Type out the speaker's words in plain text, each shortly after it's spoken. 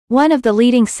One of the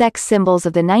leading sex symbols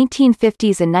of the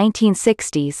 1950s and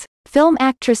 1960s, film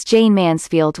actress Jayne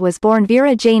Mansfield was born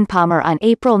Vera Jane Palmer on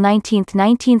April 19,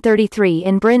 1933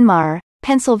 in Bryn Mawr,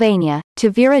 Pennsylvania, to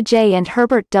Vera J. and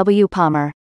Herbert W.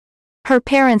 Palmer. Her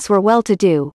parents were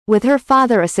well-to-do, with her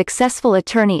father a successful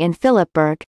attorney in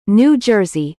Phillipsburg, New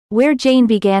Jersey, where Jayne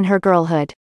began her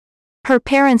girlhood. Her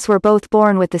parents were both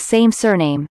born with the same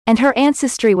surname, and her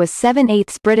ancestry was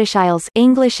 7/8 British Isles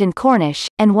English and Cornish,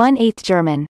 and 1/8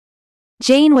 German.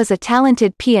 Jayne was a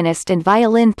talented pianist and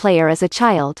violin player as a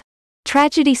child.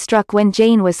 Tragedy struck when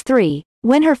Jayne was 3,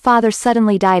 when her father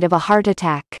suddenly died of a heart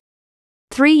attack.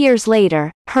 3 years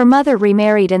later, her mother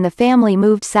remarried and the family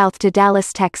moved south to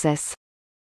Dallas, Texas.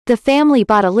 The family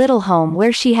bought a little home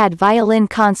where she had violin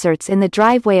concerts in the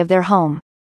driveway of their home.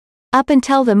 Up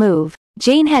until the move,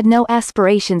 Jayne had no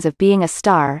aspirations of being a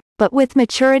star, but with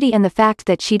maturity and the fact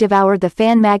that she devoured the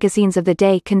fan magazines of the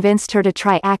day convinced her to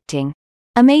try acting.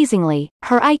 Amazingly,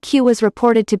 her IQ was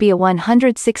reported to be a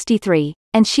 163,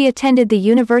 and she attended the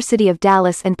University of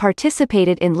Dallas and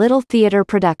participated in little theater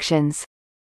productions.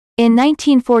 In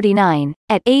 1949,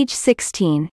 at age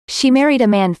 16, she married a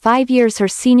man 5 years her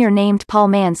senior named Paul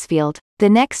Mansfield, the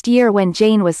next year when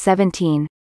Jayne was 17.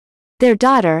 Their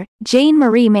daughter, Jayne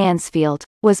Marie Mansfield,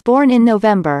 was born in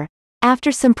November.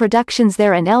 After some productions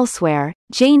there and elsewhere,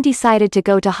 Jayne decided to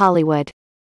go to Hollywood.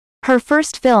 Her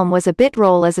first film was a bit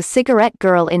role as a cigarette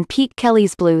girl in Pete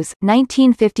Kelly's Blues,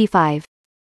 1955.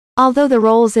 Although the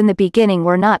roles in the beginning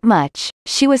were not much,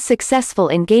 she was successful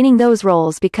in gaining those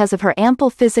roles because of her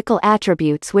ample physical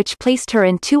attributes, which placed her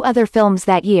in 2 other films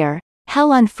that year,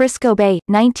 Hell on Frisco Bay,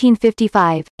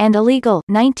 1955, and Illegal,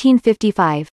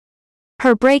 1955.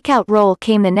 Her breakout role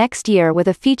came the next year with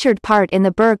a featured part in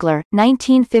The Burglar,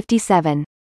 1957.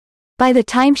 By the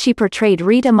time she portrayed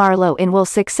Rita Marlowe in Will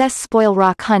Success Spoil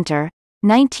Rock Hunter,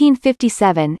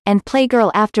 1957, and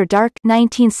Playgirl After Dark,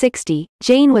 1960,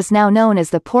 Jayne was now known as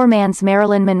the poor man's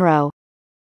Marilyn Monroe.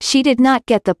 She did not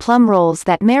get the plum roles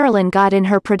that Marilyn got in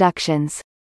her productions.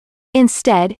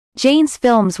 Instead, Jayne's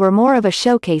films were more of a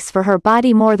showcase for her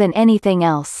body more than anything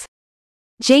else.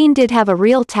 Jayne did have a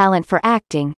real talent for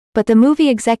acting, but the movie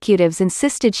executives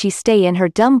insisted she stay in her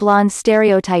dumb blonde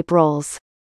stereotype roles.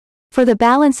 For the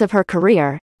balance of her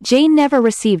career, Jayne never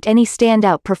received any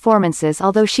standout performances,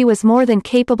 although she was more than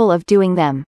capable of doing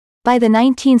them. By the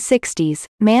 1960s,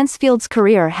 Mansfield's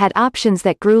career had options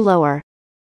that grew lower.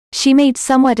 She made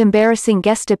somewhat embarrassing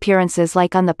guest appearances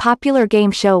like on the popular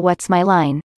game show What's My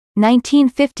Line?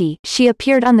 1950, she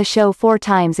appeared on the show 4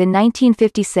 times in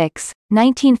 1956,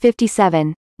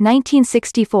 1957,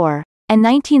 1964, and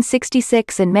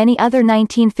 1966 and many other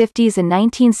 1950s and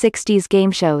 1960s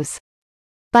game shows.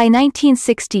 By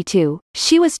 1962,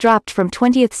 she was dropped from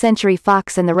 20th Century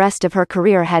Fox and the rest of her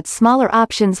career had smaller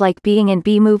options like being in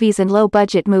B-movies and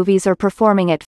low-budget movies or performing at